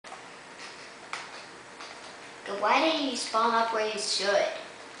why didn't you spawn up where you should?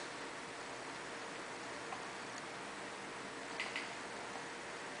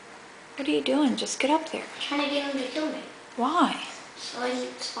 What are you doing? Just get up there. I'm trying to get him to kill me. Why? So I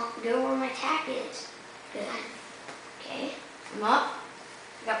can go where my attack is. Good. Okay, I'm up.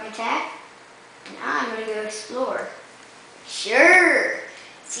 Got my attack. And I'm gonna go explore. Sure.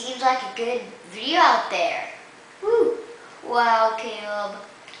 Seems like a good view out there. Woo. Wow, Caleb.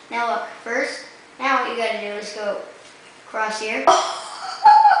 Now look, first, now what you gotta do is go across here.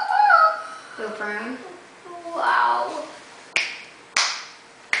 Go prone. Wow.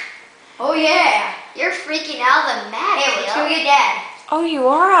 Oh yeah. You're freaking out of the map. Hey, let's go get Dad. Oh, you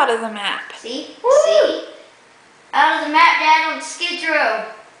are out of the map. See? Woo. See? Out of the map, Dad, on Skidrow.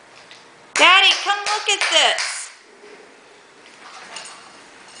 Daddy, come look at this.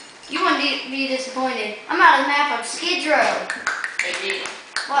 You wouldn't be disappointed. I'm out of the map on Skidrow. Hey, Pete,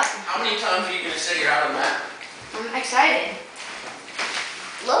 What? how many times are you going to say you're out of the map? I'm excited.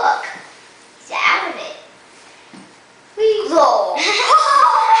 Look. He's out of it. Whee.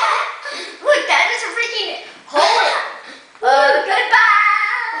 Look, that is a freaking hole. Goodbye.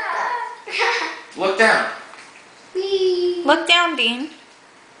 Look down. Whee. Look down, Dean.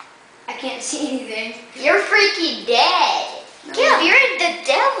 I can't see anything. You're freaking dead. No. Yeah, you're the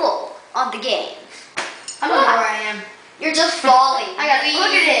devil on the game. I don't know where I am. You're just falling. Look at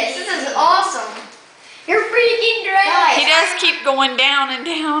this. This is awesome. You're freaking drowned. He does keep going down and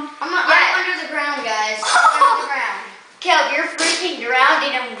down. I'm under the ground, guys. I'm under the ground. Kelp, you're freaking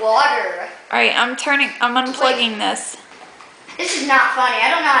drowning in water. Alright, I'm unplugging this. This is not funny. I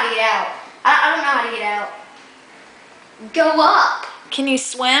don't know how to get out. I don't know how to get out. Go up. Can you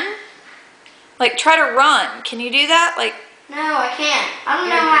swim? Like, try to run. Can you do that? Like, no, I can't. I don't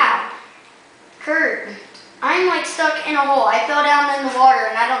know how. Kurt, I'm like stuck in a hole. I fell down in the water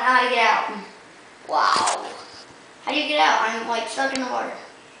and I don't know how to get out. Wow. How do you get out? I'm like stuck in the water.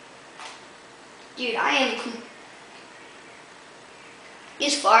 Dude, I am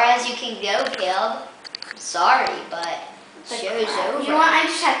as far as you can go, Caleb. I'm sorry, but the show's over. You know what? I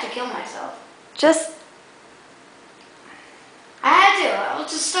just have to kill myself. just I had to. I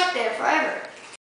was just stuck there forever.